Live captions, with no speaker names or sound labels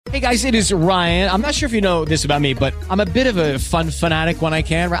Hey guys, it is Ryan. I'm not sure if you know this about me, but I'm a bit of a fun fanatic when I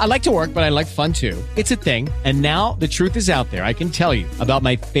can. I like to work, but I like fun too. It's a thing. And now the truth is out there. I can tell you about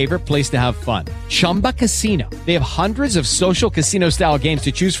my favorite place to have fun. Chumba Casino. They have hundreds of social casino style games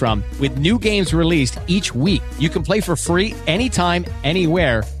to choose from with new games released each week. You can play for free anytime,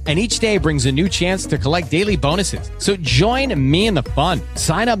 anywhere. And each day brings a new chance to collect daily bonuses. So join me in the fun.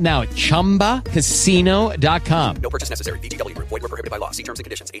 Sign up now at ChumbaCasino.com. No purchase necessary. VGW. Void where prohibited by law. See terms and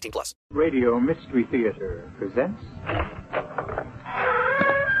conditions. 18 plus. Radio Mystery Theater presents...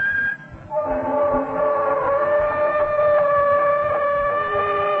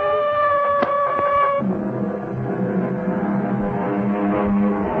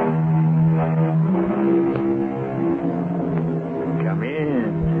 Come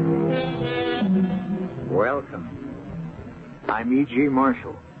in. Welcome. I'm E.G.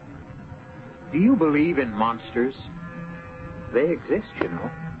 Marshall. Do you believe in monsters? They exist, you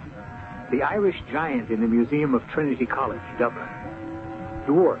know. The Irish giant in the Museum of Trinity College, Dublin.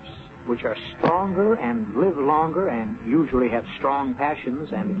 Dwarfs, which are stronger and live longer and usually have strong passions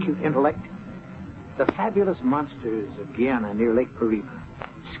and acute intellect. The fabulous monsters of Guyana near Lake Parima,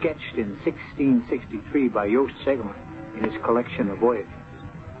 sketched in 1663 by Joost Segelman in his collection of voyages.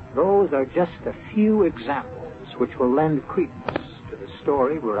 Those are just a few examples which will lend credence to the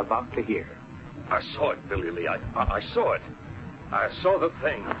story we're about to hear. I saw it, Billy Lee. I saw it. I saw the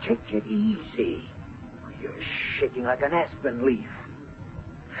thing. Take it easy. You're shaking like an aspen leaf.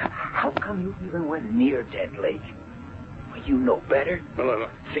 How come you even went near Dead Lake? Well, you know better. Well,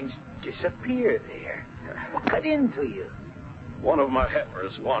 Things disappear there. What got into you? one of my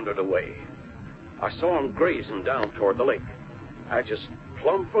heifers wandered away. I saw him grazing down toward the lake. I just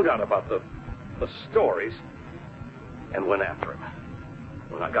plumb forgot about the stories and went after him.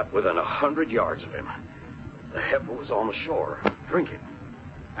 When I got within 100 yards of him, the heifer was on the shore, drinking.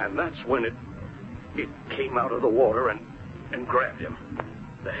 And that's when it came out of the water and grabbed him.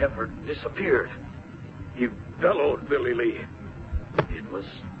 The heifer disappeared. He bellowed, Billy Lee. It was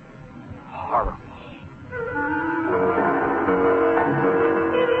horrible.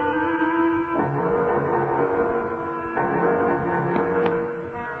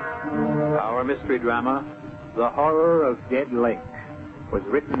 Our mystery drama, The Horror of Dead Lake, was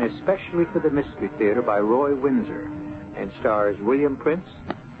written especially for the Mystery Theater by Roy Windsor and stars William Prince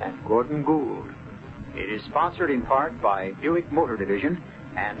and Gordon Gould. It is sponsored in part by Buick Motor Division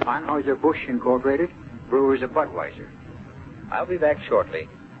and Anheuser-Busch Incorporated, Brewers of Budweiser. I'll be back shortly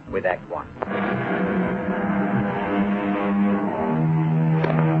with Act One.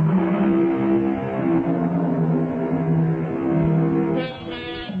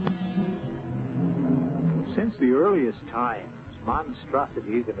 Since the earliest times,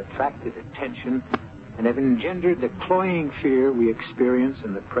 monstrosities have attracted attention and have engendered the cloying fear we experience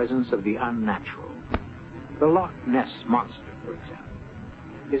in the presence of the unnatural. The Loch Ness Monster, for example.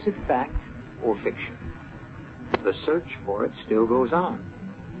 Is it fact or fiction? The search for it still goes on.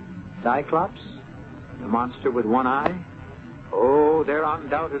 Cyclops? The monster with one eye? Oh, there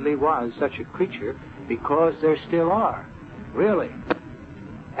undoubtedly was such a creature because there still are. Really.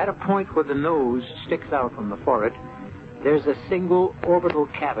 At a point where the nose sticks out from the forehead, there's a single orbital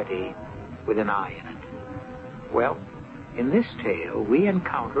cavity with an eye in it. Well, in this tale, we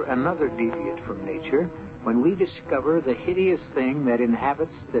encounter another deviate from nature when we discover the hideous thing that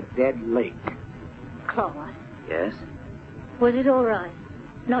inhabits the dead lake. Claude, Yes? was it all right?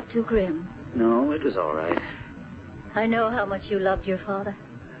 Not too grim? No, it was all right. I know how much you loved your father.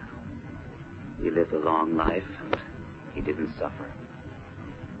 He lived a long life, and he didn't suffer.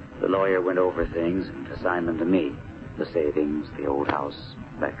 The lawyer went over things and assigned them to me. The savings, the old house,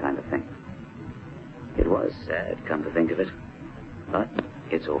 that kind of thing. It was sad, come to think of it. But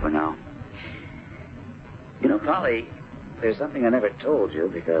it's over now. You know, Polly, there's something I never told you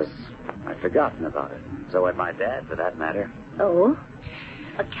because I'd forgotten about it. So had my dad, for that matter. Oh?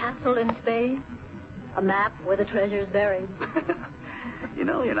 A castle in space? A map where the treasure's buried? You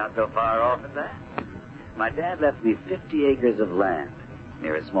know, you're not so far off at that. My dad left me 50 acres of land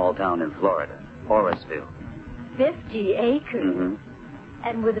near a small town in Florida, Horaceville. 50 acres? Mm-hmm.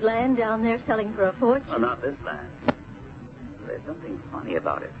 And with land down there selling for a fortune? Well, not this land. There's something funny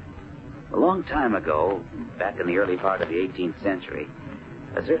about it. A long time ago, back in the early part of the 18th century,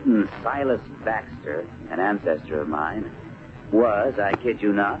 a certain Silas Baxter, an ancestor of mine, was, I kid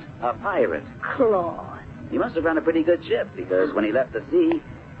you not, a pirate. Claude. He must have run a pretty good ship, because when he left the sea,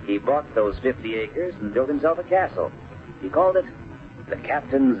 he bought those 50 acres and built himself a castle. He called it the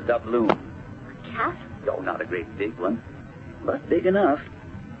Captain's Doubloon. A castle? Oh, not a great big one, but big enough.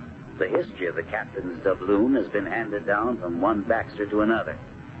 The history of the Captain's Doubloon has been handed down from one Baxter to another.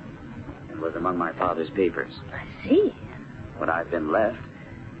 It was among my father's papers. I see. What I've been left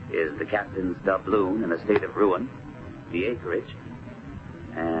is the captain's doubloon in a state of ruin, the acreage,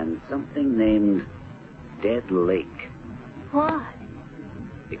 and something named Dead Lake. Why?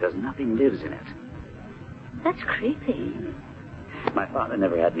 Because nothing lives in it. That's creepy. My father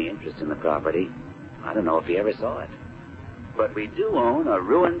never had any interest in the property. I don't know if he ever saw it. But we do own a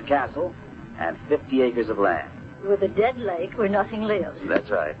ruined castle and 50 acres of land. With a dead lake where nothing lives. That's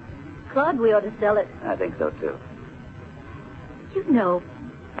right. Claude, we ought to sell it. I think so, too. You know,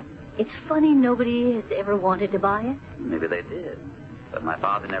 it's funny nobody has ever wanted to buy it. Maybe they did. But my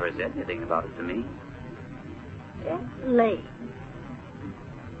father never said anything about it to me. Dead lake.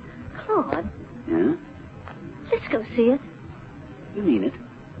 Claude. Yeah? Let's go see it. You mean it?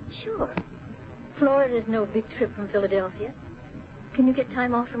 Sure. Florida's no big trip from Philadelphia. Can you get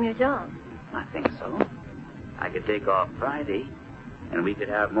time off from your job? I think so. I could take off Friday, and we could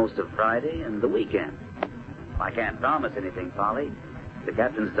have most of Friday and the weekend. I can't promise anything, Polly. The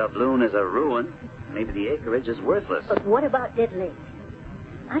captain's doubloon is a ruin. Maybe the acreage is worthless. But what about Dead Lake?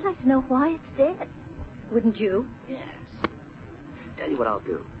 I'd like to know why it's dead. Wouldn't you? Yes. Tell you what I'll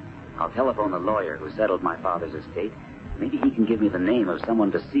do. I'll telephone the lawyer who settled my father's estate. Maybe he can give me the name of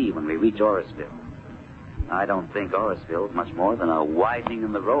someone to see when we reach Orisville. I don't think Orisville's much more than a widening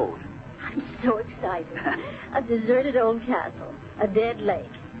in the road. I'm so excited. A deserted old castle, a dead lake.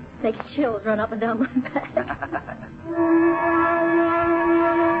 Makes chills run up and down my back.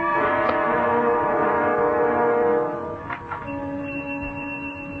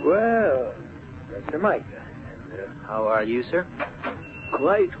 Well, Mr. Micah, and how are you, sir?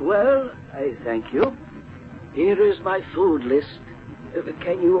 Quite well, I thank you. Here is my food list.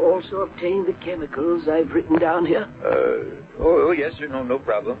 Can you also obtain the chemicals I've written down here? Oh, yes, sir. No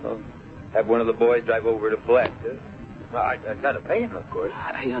problem. I'll have one of the boys drive over to collect. I gotta pay him, of course.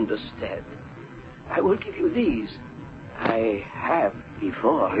 I understand. I will give you these. I have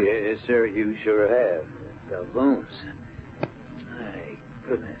before. Yes, sir, you sure have. Doubloons. My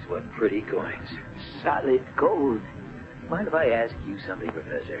goodness, what pretty coins. Solid gold. Mind if I ask you something,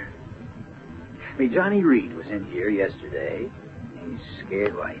 Professor? Johnny Reed was in here yesterday. He's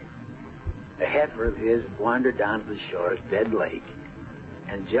scared white. A heifer of his wandered down to the shore of Dead Lake,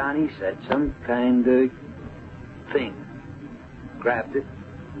 and Johnny said some kind of thing. Grabbed it,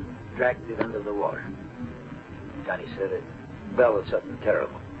 dragged it under the water. Johnny said it bellowed something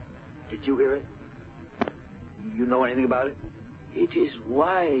terrible. Did you hear it? You know anything about it? It is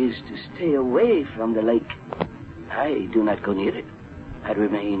wise to stay away from the lake. I do not go near it. I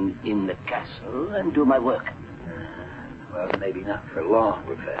remain in the castle and do my work. Well, maybe not for long,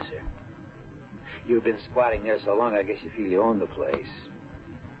 Professor. You've been squatting there so long, I guess you feel you own the place.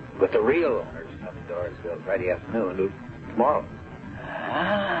 But the real owner's coming to Dorisville Friday afternoon, tomorrow.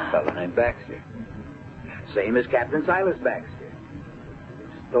 A fellow named Baxter. Same as Captain Silas Baxter.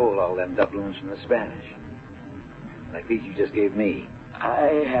 Stole all them doubloons from the Spanish. Like these you just gave me.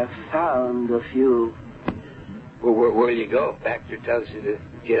 I have found a few. Well, where'll you go? Baxter tells you to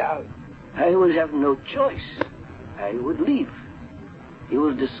get out. I will have no choice. I would leave. He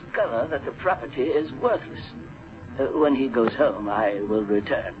will discover that the property is worthless. When he goes home, I will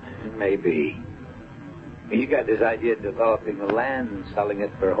return. Maybe. You got this idea of developing the land and selling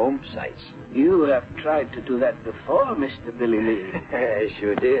it for home sites. You have tried to do that before, Mr. Billy Lee. I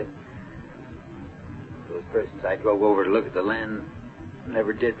sure did. Those persons I drove over to look at the land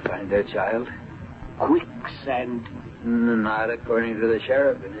never did find their child. Quicksand. Not according to the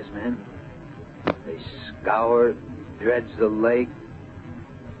sheriff and his men. They scoured, dredged the lake.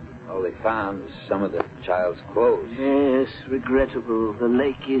 All they found was some of the child's clothes. Yes, regrettable. The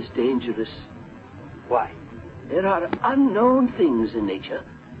lake is dangerous. Why? There are unknown things in nature.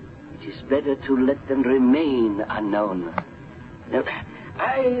 It is better to let them remain unknown. Now,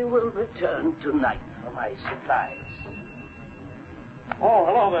 I will return tonight for my supplies. Oh,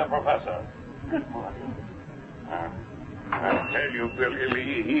 hello there, Professor. Good morning. I tell you, Billy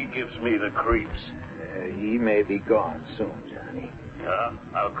Lee, he gives me the creeps. He may be gone soon, Johnny. Yeah?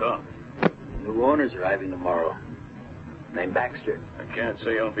 How come? New owner's arriving tomorrow. Named Baxter. I can't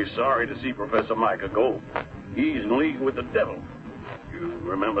say I'll be sorry to see Professor Micah go. He's in league with the devil. You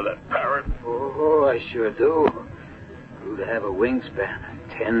remember that parrot? Oh, I sure do. Grew to have a wingspan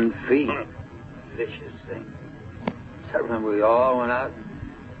of 10 feet. Vicious thing. I remember we all went out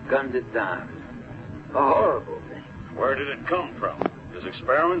and gunned it down. A horrible thing. Where did it come from? His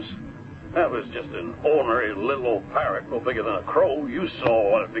experiments? That was just an ordinary little old parrot, no bigger than a crow. You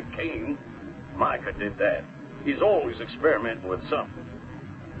saw what it became. Micah did that. He's always experimenting with something.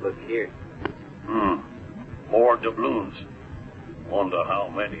 Look here. More doubloons. Wonder how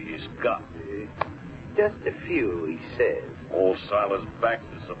many he's got. Just a few, he says. Old Silas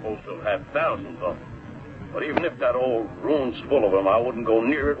Baxter's supposed to have had thousands of them. But even if that old room's full of them, I wouldn't go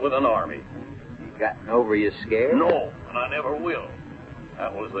near it with an army. You gotten over your scare? No, and I never will.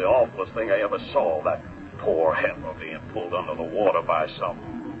 That was the awfulest thing I ever saw, that poor heifer being pulled under the water by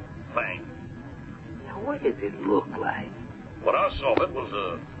some thing. Now, what does it look like? What I saw of it was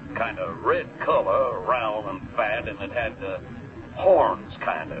a kind of red color, round and fat, and it had horns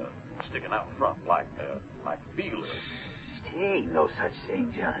kind of sticking out front like feelers. There ain't no such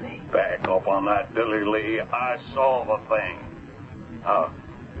thing, Johnny. Back up on that, Billy Lee. I saw the thing.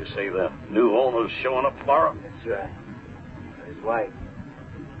 You say the new owner's showing up tomorrow? That's right. His wife.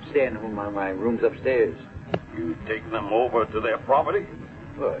 Staying home on my room's upstairs. You take them over to their property?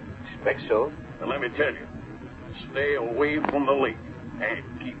 Well, expect so. Then let me tell you, stay away from the lake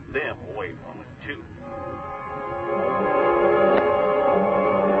and keep them away from it, too.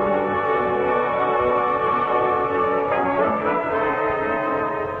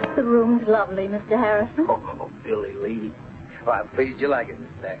 The room's lovely, Mr. Harrison. Oh, Billy Lee. Oh, I'm pleased you like it, Miss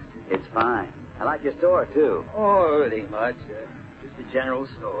Baxter. It's fine. I like your store, too. Oh, it ain't much. Just a general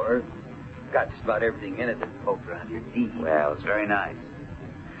store. Got just about everything in it that folks around here need. Well, it's very nice.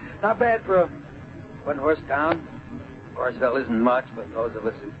 Not bad for a one-horse town. Horseville isn't much, but those of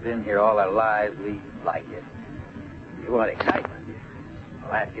us who've been here all our lives, we like it. You want excitement?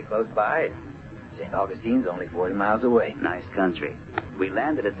 Alaska close by. St. Augustine's only 40 miles away. Nice country. We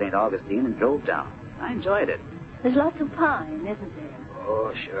landed at St. Augustine and drove down. I enjoyed it. There's lots of pine, isn't there?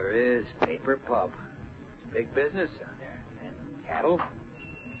 Oh, sure is. Paper pulp. It's big business down there. And cattle.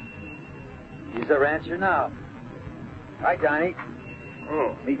 He's a rancher now. Hi, Johnny.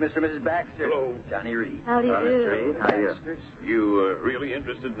 Oh. Meet Mr. and Mrs. Baxter. Hello. Johnny Reed. How do you do? Reed. How are you? You really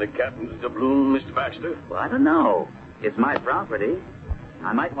interested in the captain's doubloon, Mr. Baxter? Well, I don't know. It's my property.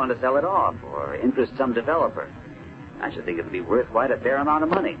 I might want to sell it off or interest some developer. I should think it would be worth quite a fair amount of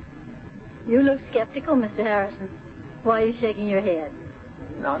money. You look skeptical, Mr. Harrison. Why are you shaking your head?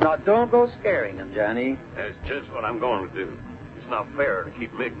 No, don't go scaring him, Johnny. That's just what I'm going to do. It's not fair to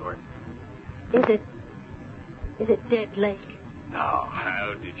keep him ignorant. Is it Dead Lake? Now,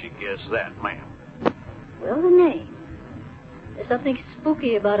 how did you guess that, ma'am? Well, the name. There's something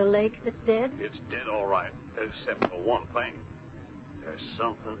spooky about a lake that's dead. It's dead all right, except for one thing. There's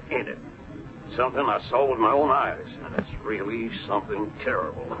something in it. Something I saw with my own eyes, and it's really something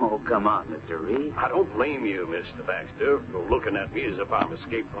terrible. Oh, come on, Mr. Reed. I don't blame you, Mr. Baxter, for looking at me as if I'm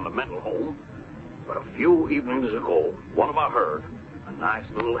escaped from the mental home. But a few evenings ago, one of our herd, a nice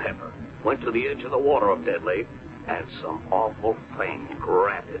little heifer, went to the edge of the water of Dead Lake, and some awful thing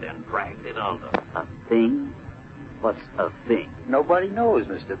grabbed it and dragged it under. A thing? What's a thing? Nobody knows,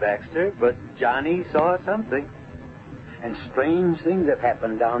 Mr. Baxter, but Johnny saw something. And strange things have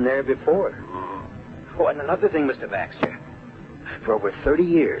happened down there before. Oh, and another thing, Mr. Baxter. For over 30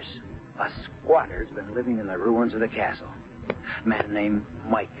 years, a squatter's been living in the ruins of the castle. A man named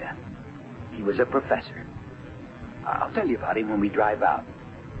Micah. He was a professor. I'll tell you about him when we drive out.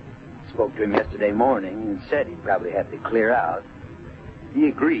 Spoke to him yesterday morning and said he'd probably have to clear out. He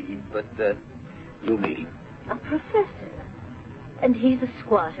agreed, but you'll meet him. A professor? And he's a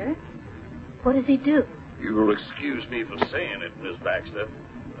squatter? What does he do? You'll excuse me for saying it, Miss Baxter,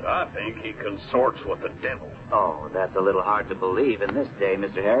 but I think he consorts with the devil. Oh, that's a little hard to believe in this day,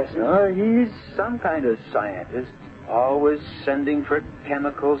 Mr. Harrison. He's some kind of scientist. Always sending for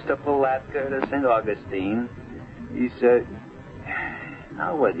chemicals to Palatka, to St. Augustine. He's,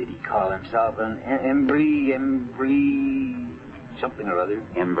 now what did he call himself? An something or other.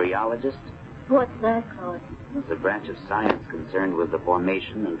 Embryologist? What's that called? It's a branch of science concerned with the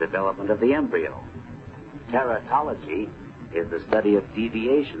formation and development of the embryo. Teratology is the study of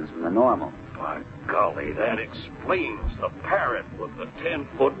deviations from the normal. By golly, that explains the parrot with the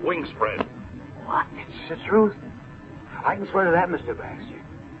 10-foot wingspread. What? It's the truth. I can swear to that, Mr. Baxter.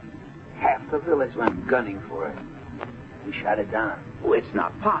 Half the village went gunning for it. We shot it down. Oh, it's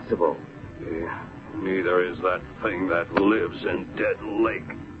not possible. Yeah, neither is that thing that lives in Dead Lake.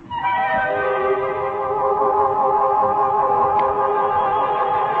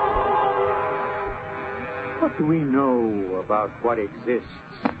 What do we know about what exists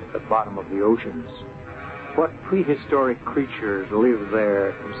at the bottom of the oceans? What prehistoric creatures live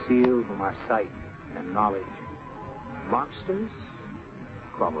there concealed from our sight and knowledge? Monsters?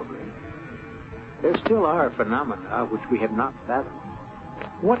 Probably. There still are phenomena which we have not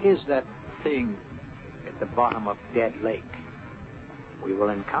fathomed. What is that thing at the bottom of Dead Lake? We will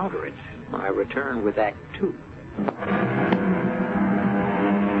encounter it when I return with Act 2.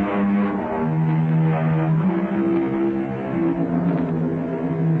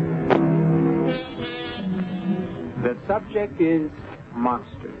 The subject is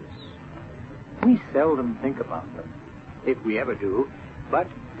monsters. We seldom think about them, if we ever do, but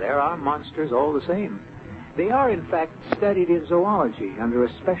there are monsters all the same. They are, in fact, studied in zoology under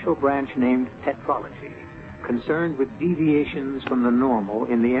a special branch named tetralogy, concerned with deviations from the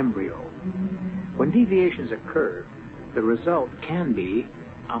normal in the embryo. When deviations occur, the result can be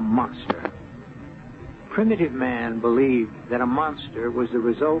a monster. Primitive man believed that a monster was the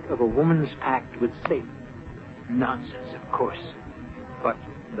result of a woman's pact with Satan. Nonsense, of course. But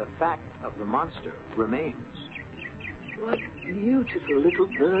the fact of the monster remains. What beautiful little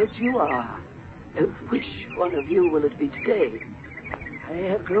birds you are. Which one of you will it be today? I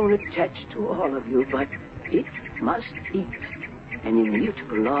have grown attached to all of you, but it must eat. An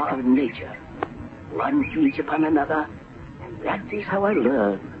immutable law of nature. One feeds upon another, and that is how I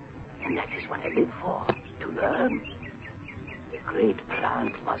learn. And that is what I live for, to learn. The great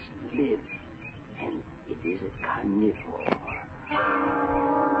plant must live, and it is a carnivore.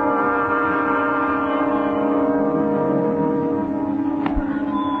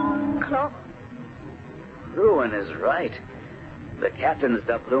 Claude. Ruin is right. The captain's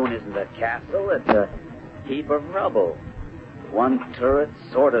doubloon isn't a castle, it's a heap of rubble. One turret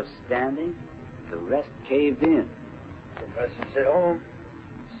sort of standing, the rest caved in. Professor's at home.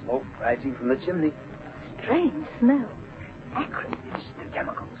 Smoke rising from the chimney. Strange smell. Acrid. It's the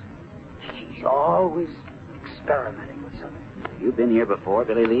chemicals. She's always experimenting with something. You been here before,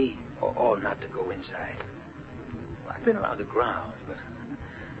 Billy Lee? Oh, not to go inside. I've been around the grounds, but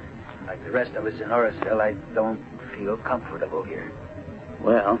like the rest of us in Orisville, I don't feel comfortable here.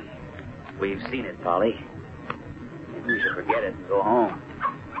 Well, we've seen it, Polly. Maybe we should forget it and go home.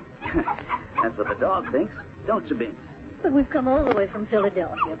 That's what the dog thinks, don't you, Binks? But we've come all the way from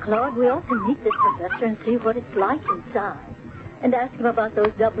Philadelphia, Claude. We ought to meet this professor and see what it's like inside. And ask him about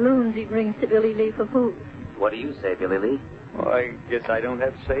those doubloons he brings to Billy Lee for food. What do you say, Billy Lee? Well, I guess I don't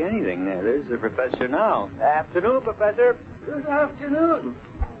have to say anything. There's the professor now. Afternoon, Professor. Good afternoon.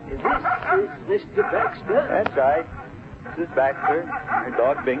 This is Mr. Baxter. That's right. This is Baxter, your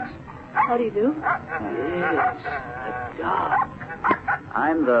dog Binks. How do you do? Yes, a dog.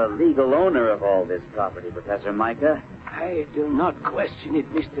 I'm the legal owner of all this property, Professor Micah. I do not question it,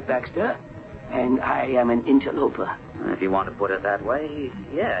 Mr. Baxter. And I am an interloper. If you want to put it that way,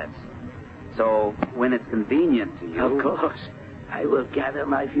 yes. So, when it's convenient to you... Of course. I will gather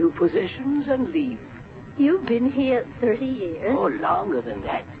my few possessions and leave. You've been here 30 years. Oh, longer than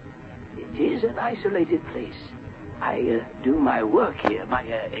that. It is an isolated place. I do my work here, my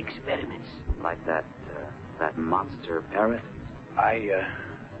experiments. Like that monster parrot? I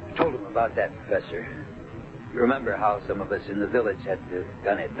told him about that, Professor. You remember how some of us in the village had to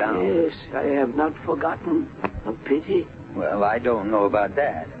gun it down? Yes, I have not forgotten. A pity. Well, I don't know about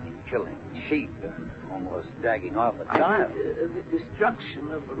that. I mean, killing sheep and almost dragging off a child. The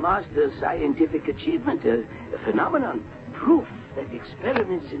destruction of a master's scientific achievement, a phenomenon, proof that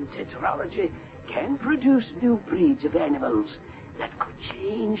experiments in tetralogy can produce new breeds of animals that could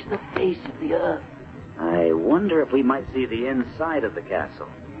change the face of the earth. I wonder if we might see the inside of the castle.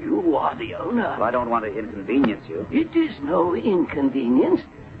 You are the owner. Well, I don't want to inconvenience you. It is no inconvenience,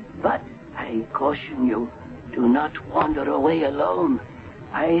 but I caution you, do not wander away alone.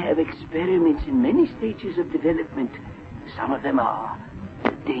 I have experiments in many stages of development. Some of them are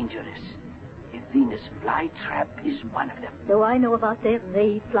dangerous. A Venus flytrap is one of them. So I know about them.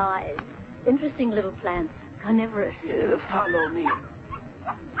 They eat flies. Interesting little plants. Carnivorous. Follow me.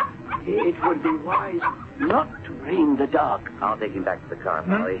 It would be wise not to bring the dog. I'll take him back to the car,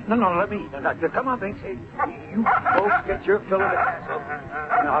 Polly. No, let me. No, come on, Binks. Hey, you folks get your fill of the castle.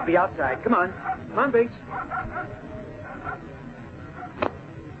 And I'll be outside. Come on. Come on, Binks.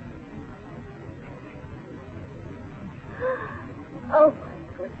 Oh,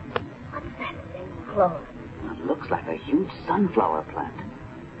 my goodness. What's that thing, Claude? It looks like a huge sunflower plant.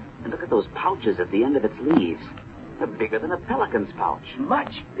 And look at those pouches at the end of its leaves. They're bigger than a pelican's pouch.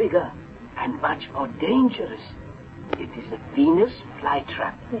 Much bigger and much more dangerous. It is a Venus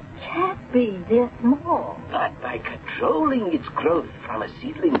flytrap. It can't be. They're small. But by controlling its growth from a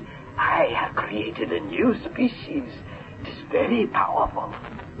seedling, I have created a new species. It is very powerful.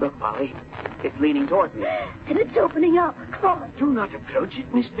 Look, Polly. It's leaning toward me. And it's opening up. Claude. Do not approach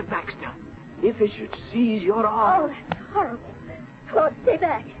it, Mr. Baxter. If it should seize your Oh, arm... that's horrible. Claude, stay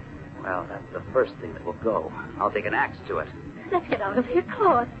back. Well, that's the first thing that will go. I'll take an axe to it. Let's get out of here,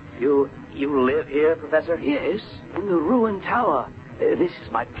 Claude. You live here, Professor? Yes, in the ruined tower. This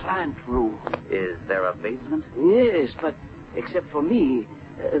is my plant room. Is there a basement? Yes, but except for me,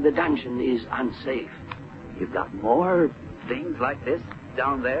 the dungeon is unsafe. You've got more things like this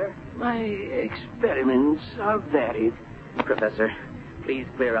down there? My experiments are varied. Professor, please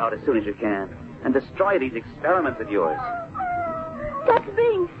clear out as soon as you can and destroy these experiments of yours. That's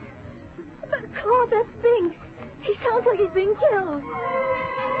Binks. Claude, that's Binks. He sounds like he's being killed.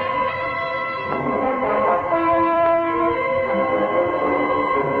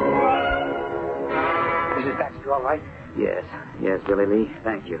 Mrs. Baxter, all right? Yes, Billy Lee,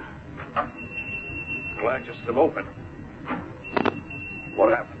 thank you. Glad you're still open.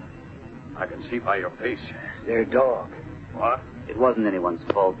 What happened? I can see by your face. Their dog. What? It wasn't anyone's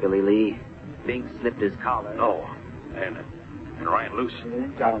fault, Billy Lee. Binks slipped his collar. No. And ran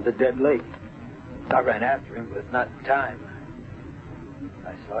loose. Down the dead lake. I ran after him, but not in time.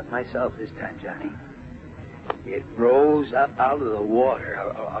 I saw it myself this time, Johnny. It rose up out of the water,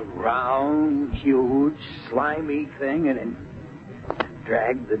 a round, huge, slimy thing, and it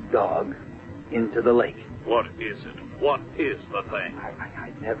dragged the dog into the lake. What is it? What is the thing?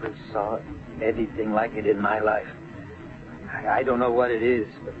 I never saw anything like it in my life. I don't know what it is,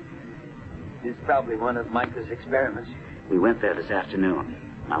 but it's probably one of Micah's experiments. We went there this afternoon.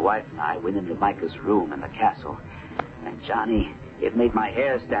 My wife and I went into Micah's room in the castle. And, Johnny, it made my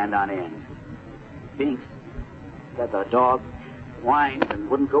hair stand on end. Binks said the dog whined and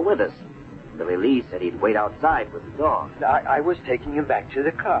wouldn't go with us. Billy Lee said he'd wait outside with the dog. I was taking him back to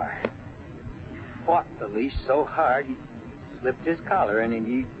the car. He fought the leash so hard, he slipped his collar and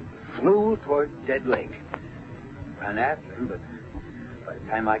he flew toward Dead Lake. Ran after him, but by the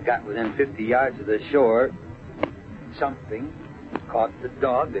time I got within 50 yards of the shore, something caught the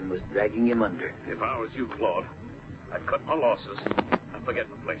dog and was dragging him under. If I was you, Claude, I'd cut my losses and forget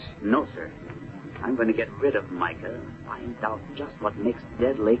the place. No, sir. I'm going to get rid of Micah and find out just what makes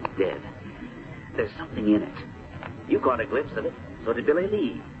Dead Lake dead. There's something in it. You caught a glimpse of it. So did Billy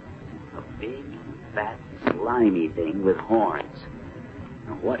Lee. A big, fat, slimy thing with horns.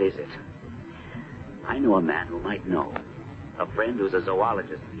 Now, what is it? I know a man who might know. A friend who's a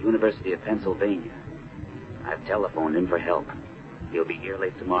zoologist at the University of Pennsylvania. I've telephoned him for help. He'll be here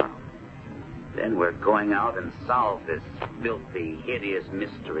late tomorrow. Then we're going out and solve this filthy, hideous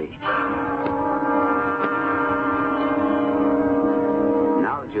mystery.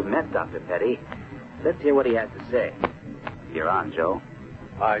 Now that you've met Dr. Petty, let's hear what he has to say. You're on, Joe.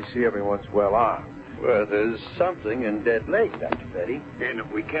 I see everyone's well armed. Well, there's something in Dead Lake, Dr. Petty. And if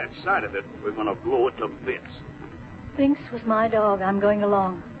we catch sight of it, we're going to blow it to bits. Binks was my dog. I'm going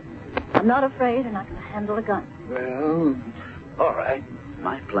along. I'm not afraid, and I can handle a gun. Well, all right.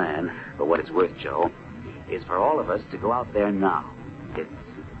 My plan, for what it's worth, Joe, is for all of us to go out there now. It's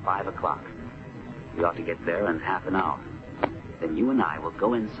 5 o'clock. We ought to get there in half an hour. Then you and I will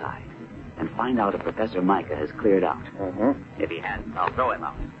go inside and find out if Professor Micah has cleared out. Mm-hmm. If he hasn't, I'll throw him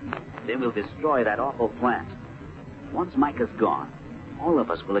out. Then we'll destroy that awful plant. Once Micah's gone, all of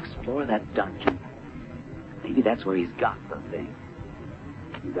us will explore that dungeon. Maybe that's where he's got the thing.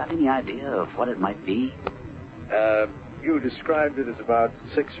 You got any idea of what it might be? You described it as about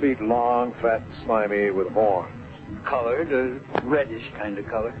 6 feet long, fat, slimy, with horns. Colored, a reddish kind of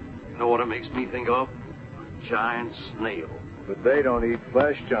color. You know what it makes me think of? A giant snail. But they don't eat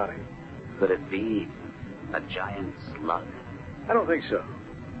flesh, Johnny. Could it be a giant slug? I don't think so.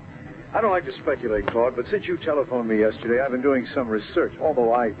 I don't like to speculate, Claude, but since you telephoned me yesterday, I've been doing some research,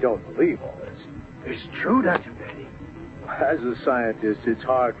 although I don't believe all this. It's true, Dr. Petty. As a scientist, it's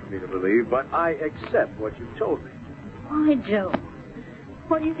hard for me to believe, but I accept what you've told me. Why, Joe?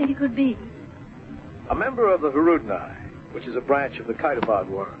 What do you think it could be? A member of the Hirudinai, which is a branch of the Chaetopod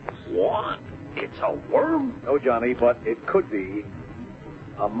worms. What? It's a worm? No, Johnny, but it could be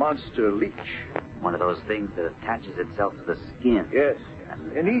a monster leech. One of those things that attaches itself to the skin. Yes.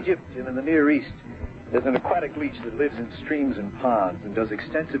 In Egypt and in the Near East, there's an aquatic leech that lives in streams and ponds and does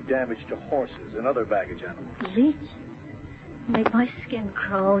extensive damage to horses and other baggage animals. Leech? Make my skin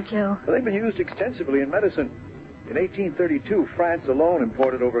crawl, Joe. Well, they've been used extensively in medicine. In 1832, France alone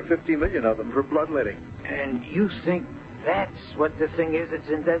imported over 50 million of them for bloodletting. And you think that's what the thing is that's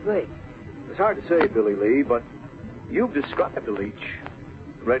in Dead Lake? It's hard to say, Billy Lee, but you've described the leech.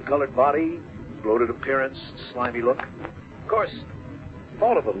 Red-colored body, bloated appearance, slimy look. Of course, the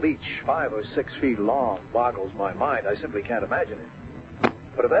thought of a leech 5 or 6 feet long boggles my mind. I simply can't imagine it.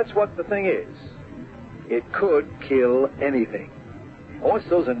 But if that's what the thing is, it could kill anything. Once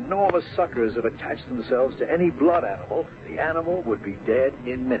those enormous suckers have attached themselves to any blood animal, the animal would be dead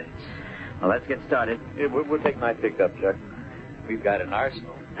in minutes. Well, let's get started. Yeah, we'll take my pickup, Chuck. We've got an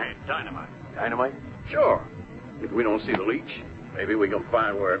arsenal. Hey, dynamite. Dynamite? Sure. If we don't see the leech, maybe we can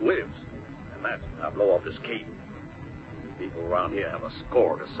find where it lives. And that's when I blow off this cape. People around here have a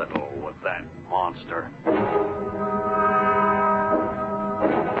score to settle with that monster.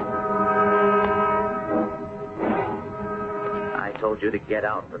 told you to get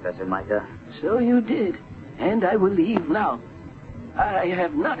out, Professor Micah. So you did. And I will leave now. I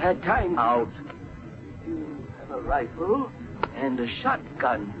have not had time. Out. You have a rifle and a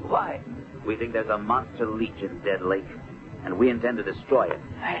shotgun. Why? We think there's a monster leech in Dead Lake, and we intend to destroy it.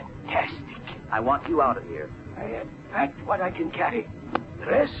 Fantastic. I want you out of here. I have packed what I can carry. The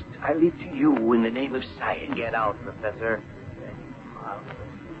rest I leave to you in the name of science. Get out, Professor.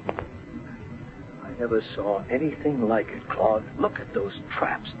 I never saw anything like it, Claude. Look at those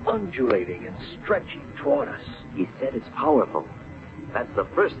traps undulating and stretching toward us. He said it's powerful. That's the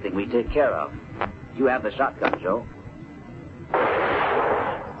first thing we take care of. You have the shotgun, Joe.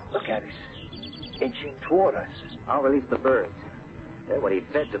 Look at it. Inching toward us. I'll release the birds. They're what he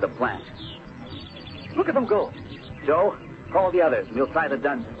fed to the plant. Look at them go. Joe, call the others, and we'll try the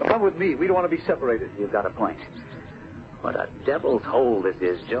dungeon. Come with me. We don't want to be separated. You've got a point. What a devil's hole this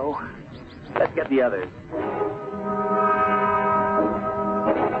is, Joe. Let's get the others.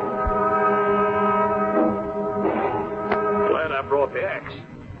 Glad I brought the axe.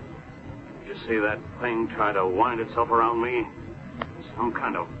 Did you see that thing trying to wind itself around me? Some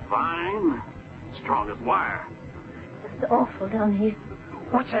kind of vine? Strong as wire. It's awful down here.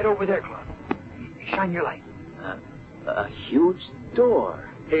 What's that over there, Claude? Shine your light. A huge door.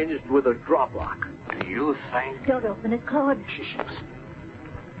 Hinged with a drop lock. Do you think... Don't open it, Claude.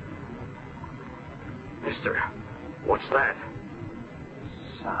 Mister, what's that?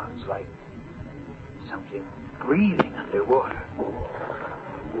 Sounds like something breathing underwater.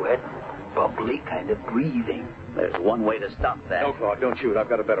 Wet, bubbly kind of breathing. There's one way to stop that. No, Claude, don't shoot. I've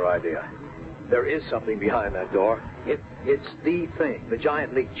got a better idea. There is something behind that door. It's the thing, the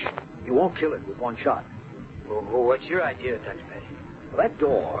giant leech. You won't kill it with one shot. Well, what's your idea, Dr. Petty? Well, that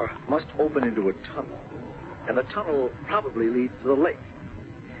door must open into a tunnel, and the tunnel probably leads to the lake.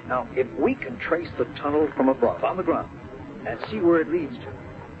 Now, if we can trace the tunnel from above, on the ground, and see where it leads to,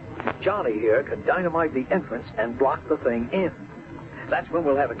 Johnny here can dynamite the entrance and block the thing in. That's when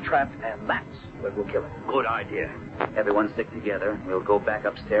we'll have it trapped, and that's when we'll kill it. Good idea. Everyone stick together. We'll go back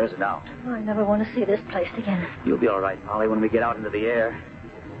upstairs and out. I never want to see this place again. You'll be all right, Polly, when we get out into the air.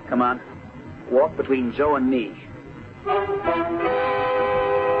 Come on. Walk between Joe and me.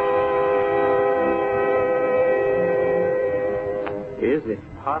 Is it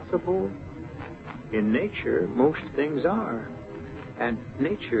possible? In nature, most things are. And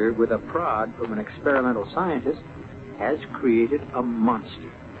nature, with a prod from an experimental scientist, has created a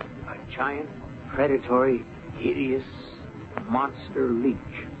monster. A giant, predatory, hideous monster leech.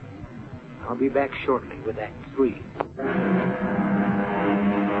 I'll be back shortly with Act 3.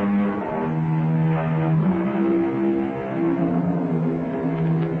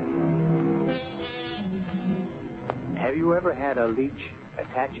 Have you ever had a leech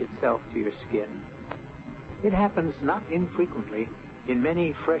attach itself to your skin? It happens not infrequently in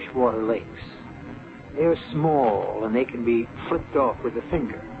many freshwater lakes. They're small and they can be flipped off with a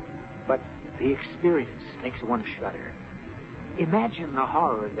finger, but the experience makes one shudder. Imagine the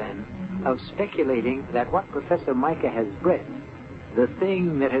horror, then, of speculating that what Professor Micah has bred, the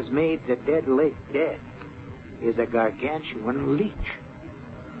thing that has made the dead lake dead, is a gargantuan leech.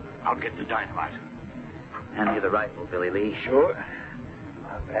 I'll get the dynamite. Hand me the rifle, Billy Lee. Sure.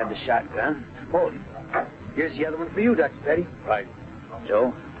 I'll grab the shotgun. Oh, here's the other one for you, Dr. Petty. Right.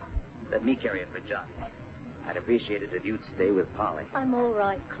 Joe, let me carry it for Johnny. I'd appreciate it if you'd stay with Polly. I'm all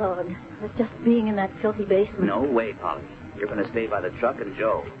right, Claude. It's just being in that filthy basement. No way, Polly. You're going to stay by the truck and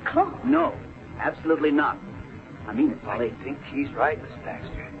Joe. Claude. No, absolutely not. I mean it, Polly. I think he's right, Miss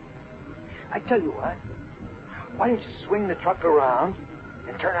Baxter. I tell you what. Why don't you swing the truck around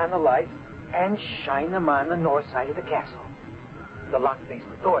and turn on the lights and shine them on the north side of the castle? The locked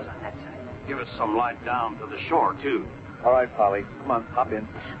basement door's on that side. Give us some light down to the shore, too. All right, Polly. Come on, hop in.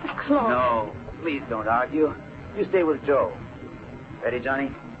 But Claude. No, please don't argue. You stay with Joe. Ready, Johnny?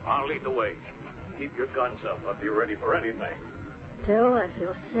 I'll lead the way. Keep your guns up. I'll be ready for anything. Joe, I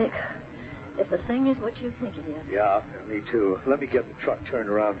feel sick. If the thing is what you think it is. Yeah, me too. Let me get the truck turned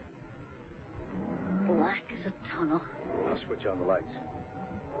around. Black as a tunnel. I'll switch on the lights.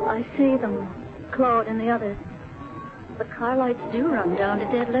 I see them, Claude and the others. The car lights do run down to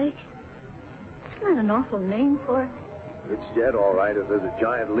Dead Lake. Isn't that an awful name for it? It's dead, all right, if there's a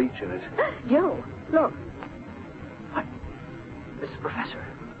giant leech in it. Joe, look. What? This is Professor.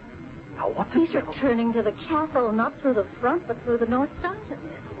 Now, what the He's devil... returning to the castle, not through the front, but through the north side of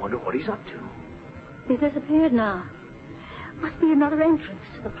it. I wonder what he's up to. He's disappeared now. Must be another entrance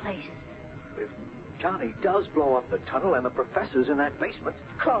to the place. If Johnny does blow up the tunnel and the professor's in that basement...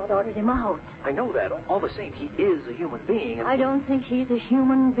 Claude ordered him out. I know that. All the same, he is a human being. And... I don't think he's a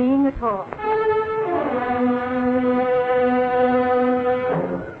human being at all.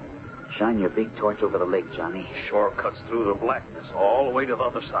 Shine your big torch over the lake, Johnny. Sure cuts through the blackness all the way to the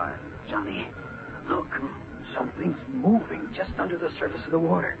other side. Johnny, look. Something's moving just under the surface of the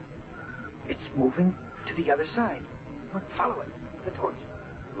water. It's moving to the other side. Look, follow it with the torch.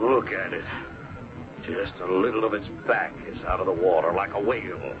 Look at it. Just a little of its back is out of the water like a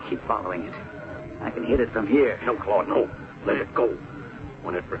whale. Keep following it. I can hit it from here. No, Claude, no. Let it go.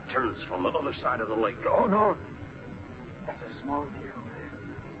 When it returns from the other side of the lake. Oh, no. That's a small deer over there.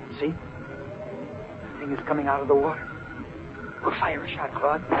 See? The thing is coming out of the water. We'll fire a shot,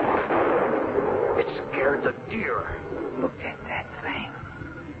 Claude. It scared the deer. Look at that thing.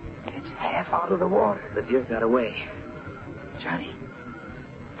 It's half out of the water. The deer got away. Johnny,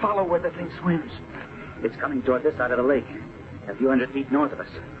 follow where the thing swims. It's coming toward this side of the lake, a few hundred feet north of us.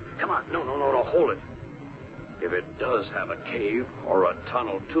 Come on. No, hold it. If it does have a cave or a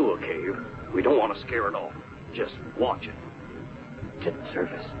tunnel to a cave, we don't want to scare it off. Just watch it. It's at the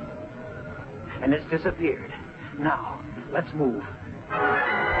surface. And it's disappeared. Now, let's move.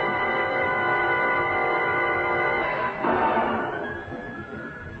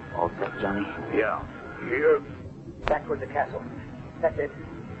 All set, Johnny? Yeah. Here. Back toward the castle. That's it.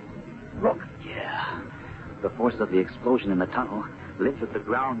 Look. Yeah. The force of the explosion in the tunnel lifted the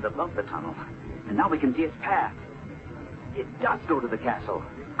ground above the tunnel. And now we can see its path. It does go to the castle.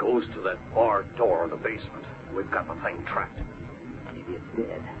 It goes to that barred door in the basement. We've got the thing trapped. Maybe it's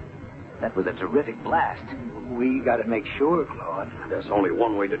dead. That was a terrific blast. We got to make sure, Claude. There's only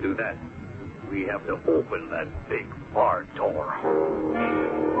one way to do that. We have to open that big barred door.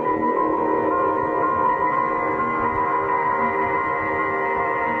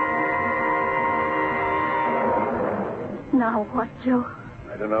 Now what, Joe?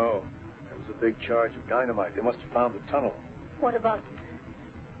 I don't know. There was a big charge of dynamite. They must have found the tunnel. What about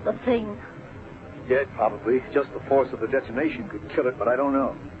the thing? Dead, probably. Just the force of the detonation could kill it, but I don't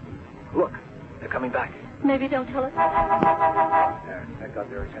know. Look, they're coming back. Maybe they'll tell us. There, that got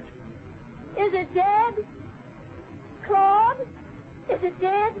their attention. Is it dead? Claude? Is it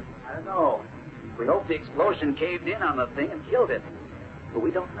dead? I don't know. We hope the explosion caved in on the thing and killed it. But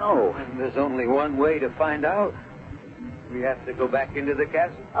we don't know. And there's only one way to find out. We have to go back into the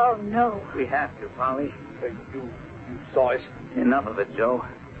castle. Oh, no. We have to, Polly. You saw it? Enough of it, Joe.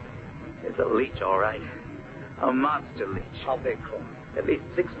 It's a leech, all right. A monster leech. How big, Claude? At least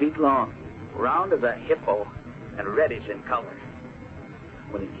 6 feet long, round as a hippo, and reddish in color.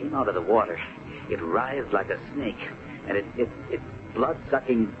 When it came out of the water, it writhed like a snake, and its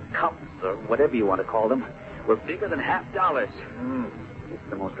blood-sucking cups, or whatever you want to call them, were bigger than $50. It's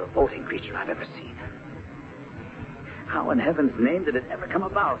the most revolting creature I've ever seen. How in heaven's name did it ever come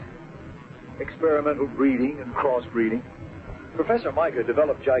about? Experimental breeding and crossbreeding. Professor Micah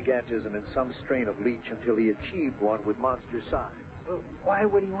developed gigantism in some strain of leech until he achieved one with monster size. Well, why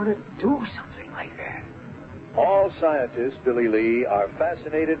would he want to do something like that? All scientists, Billy Lee, are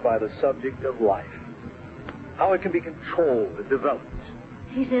fascinated by the subject of life. How it can be controlled and developed.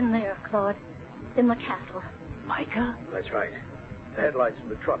 He's in there, Claude. In the castle. Micah? That's right. The headlights from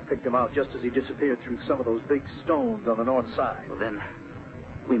the truck picked him out just as he disappeared through some of those big stones on the north side. Well, then,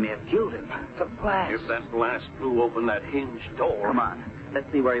 we may have killed him. It's a blast. If that blast blew open that hinged door... Come on. Let's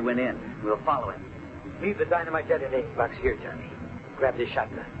see where he went in. We'll follow him. Leave the dynamite detonating box here, Johnny. Grab this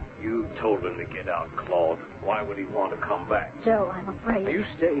shotgun. You told him to get out, Claude. Why would he want to come back? Joe, I'm afraid. You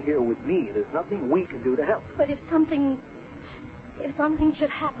stay here with me. There's nothing we can do to help. But if something should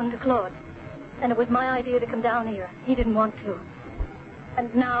happen to Claude, and it was my idea to come down here, he didn't want to.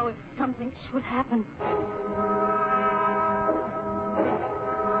 And now if something should happen...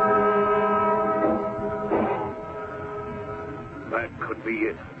 That could be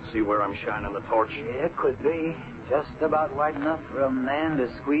it. See where I'm shining the torch? Yeah, it could be. Just about wide enough for a man to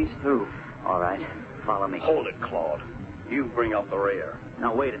squeeze through. All right. Follow me. Hold it, Claude. You bring up the rear.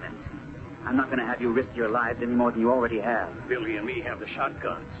 Now, wait a minute. I'm not going to have you risk your lives any more than you already have. Billy and me have the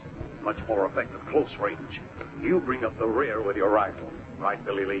shotguns. Much more effective close range. You bring up the rear with your rifle. Right,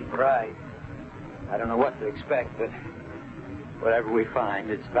 Billy Lee? Right. I don't know what to expect, but whatever we find,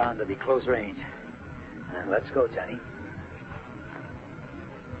 it's bound to be close range. Let's go, Johnny.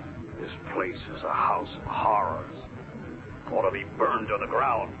 This place is a house of horrors. Ought to be burned to the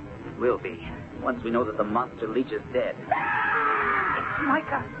ground. It will be, once we know that the monster leech is dead. It's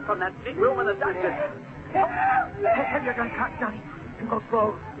Micah from that big room in the dungeon. Have your gun cocked, Johnny. And go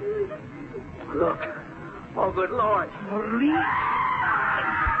slow. Look. Oh, good Lord. The leech.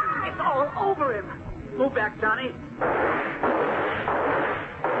 It's all over him. Move back, Johnny.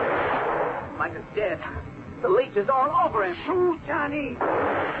 Micah's dead. The leech is all over him. Shoot, Johnny.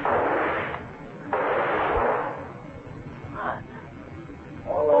 Blood.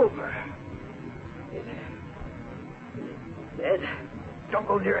 All over.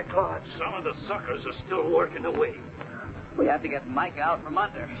 Claude. Some of the suckers are still working away. We have to get Micah out from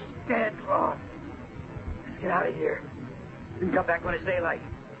under. Dead, Claude. Let's get out of here. We can come back when it's daylight.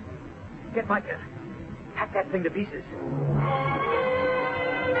 Get Micah. Hack that thing to pieces.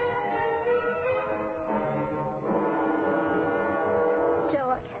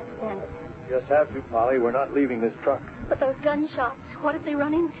 Joe, I can't stand it. Just have to, Polly. We're not leaving this truck. But those gunshots, what if they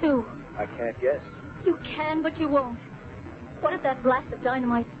run into? I can't guess. You can, but you won't. What if that blast of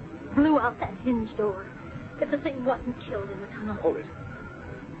dynamite blew out that hinge door? If the thing wasn't killed in the tunnel? Hold it.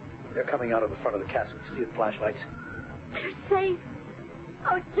 They're coming out of the front of the castle. See the flashlights? They're safe.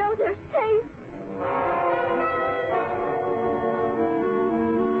 Oh, Joe, they're safe.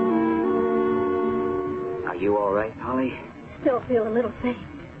 Are you all right, Polly? Still feel a little faint.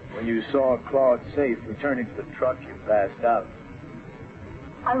 When you saw Claude safe returning to the truck, you passed out.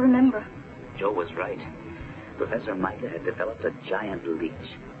 I remember. Joe was right. Professor Micah had developed a giant leech.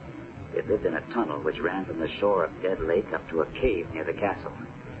 It lived in a tunnel which ran from the shore of Dead Lake up to a cave near the castle.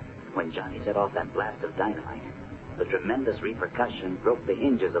 When Johnny set off that blast of dynamite, the tremendous repercussion broke the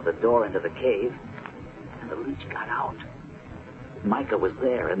hinges of the door into the cave, and the leech got out. Micah was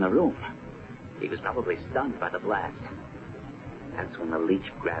there in the room. He was probably stunned by the blast. That's when the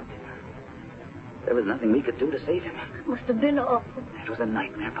leech grabbed him. There was nothing we could do to save him. It must have been awful. It was a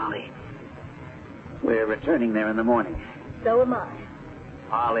nightmare, Polly. We're returning there in the morning. So am I.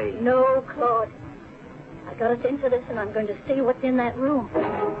 Polly. No, Claude. I got us into this, and I'm going to see what's in that room.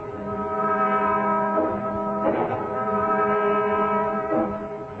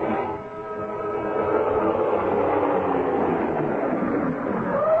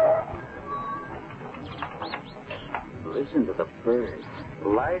 Listen to the birds.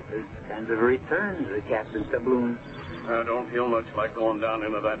 Life has kind of returned to Captain Tabloon. I don't feel much like going down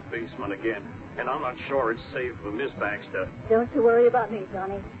into that basement again. And I'm not sure it's safe for Miss Baxter. Don't you worry about me,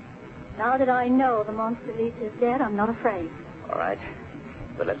 Johnny. Now that I know the monster leech is dead, I'm not afraid. All right.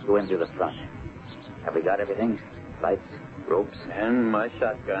 But let's go in through the front. Have we got everything? Lights, ropes? And my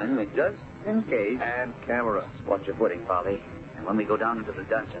shotgun, just in case. And camera. Watch your footing, Polly. And when we go down into the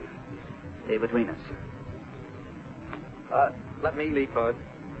dungeon, stay between us. Let me lead, Claude.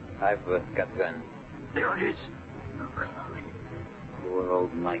 I've got gun. There it is. Poor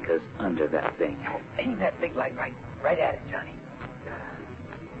old Micah's under that thing. Aim that big light right at it, Johnny.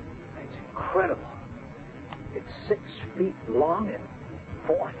 It's incredible. It's 6 feet long and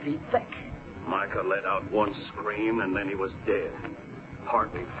 4 feet thick. Micah let out one scream, and then he was dead.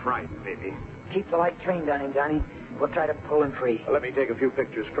 Hardly frightened, maybe. Keep the light trained on him, Johnny. We'll try to pull him free. Let me take a few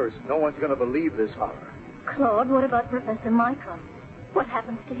pictures first. No one's going to believe this horror. Claude, what about Professor Micah? What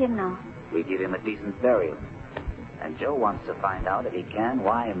happens to him now? We give him a decent burial. And Joe wants to find out, if he can,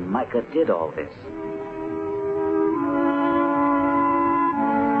 why Micah did all this.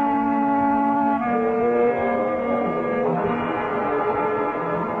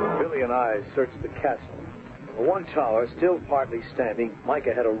 Billy and I searched the castle. The one tower, still partly standing,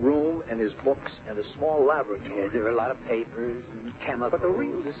 Micah had a room and his books and a small laboratory. Yeah, there were a lot of papers and chemicals. But the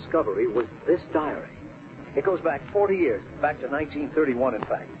real discovery was this diary. It goes back 40 years, back to 1931, in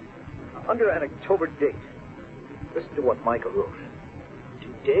fact. Under an October date. Listen to what Micah wrote.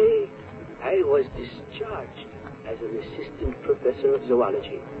 Today, I was discharged as an assistant professor of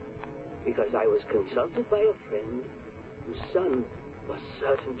zoology because I was consulted by a friend whose son was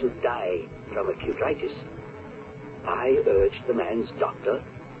certain to die from acutitis. I urged the man's doctor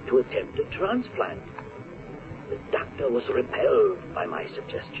to attempt a transplant. The doctor was repelled by my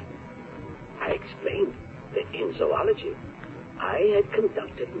suggestion. I explained that in zoology, I had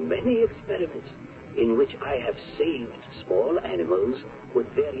conducted many experiments in which I have saved small animals with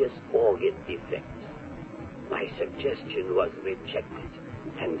various organ defects. My suggestion was rejected,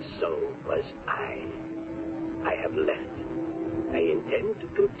 and so was I. I have left. I intend to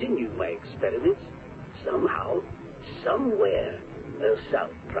continue my experiments somehow, somewhere,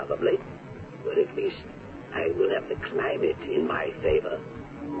 south probably, but at least I will have the climate in my favor.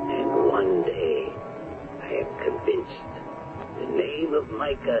 And one day, I am convinced the name of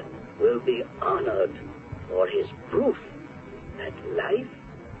Micah will be honored for his proof that life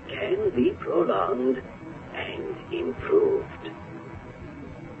can be prolonged and improved.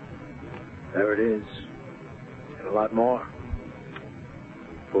 There it is. And a lot more.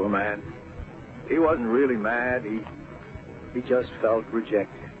 Poor man. He wasn't really mad. He just felt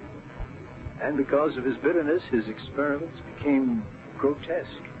rejected. And because of his bitterness, his experiments became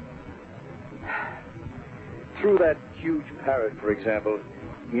grotesque. Through that huge parrot, for example,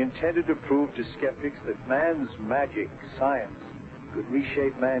 he intended to prove to skeptics that man's magic, science, could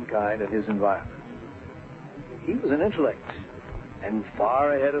reshape mankind and his environment. He was an intellect, and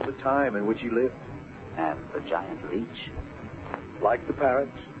far ahead of the time in which he lived. And the giant leech? Like the parrot,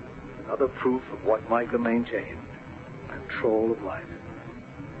 another proof of what Micah maintained. Control of life.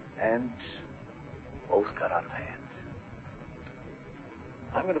 And both got out of hand.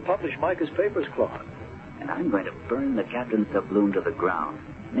 I'm going to publish Micah's papers, Claude. And I'm going to burn the captain's doubloon to the ground,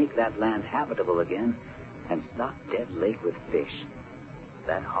 make that land habitable again, and stock Dead Lake with fish.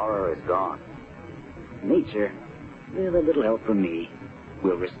 That horror is gone. Nature, with a little help from me,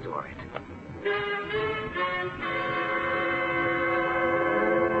 will restore it.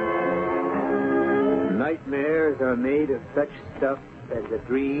 Nightmares are made of such stuff as a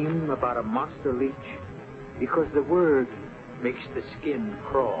dream about a monster leech, because the word makes the skin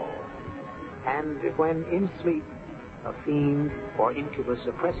crawl. And when in sleep a fiend or incubus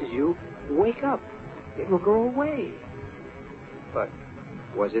oppresses you, wake up. It will go away. But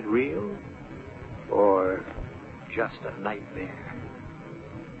was it real or just a nightmare?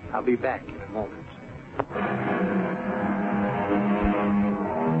 I'll be back in a moment.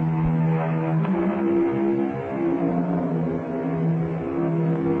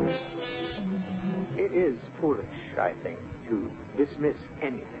 It is foolish, I think, to dismiss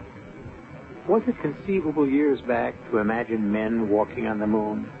anything. Was it conceivable years back to imagine men walking on the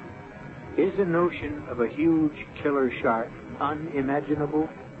moon? Is the notion of a huge killer shark unimaginable?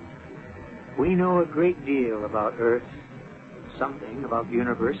 We know a great deal about Earth, something about the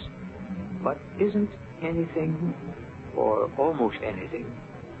universe, but isn't anything, or almost anything,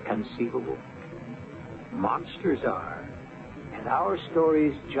 conceivable? Monsters are, and our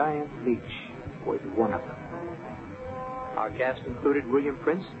story's giant leech was one of them. Our cast included William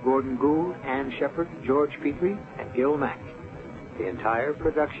Prince, Gordon Gould, Ann Shepard, George Petrie, and Gil Mack. The entire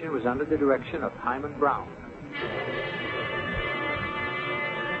production was under the direction of Hyman Brown.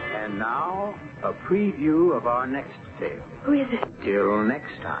 And now, a preview of our next tale. Who is it? Till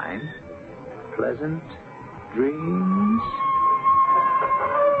next time, pleasant dreams.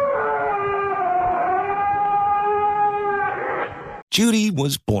 Judy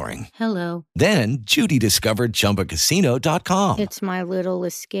was boring. Hello. Then Judy discovered ChumbaCasino.com. It's my little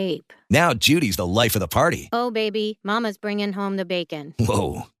escape. Now Judy's the life of the party. Oh, baby, mama's bringing home the bacon.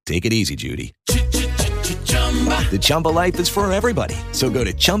 Whoa, take it easy, Judy. The Chumba life is for everybody. So go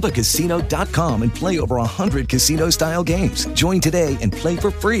to ChumbaCasino.com and play over 100 casino-style games. Join today and play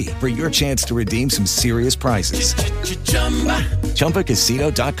for free for your chance to redeem some serious prizes.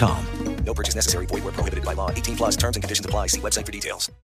 ChumbaCasino.com. No purchase necessary. Void where prohibited by law. 18+ terms and conditions apply. See website for details.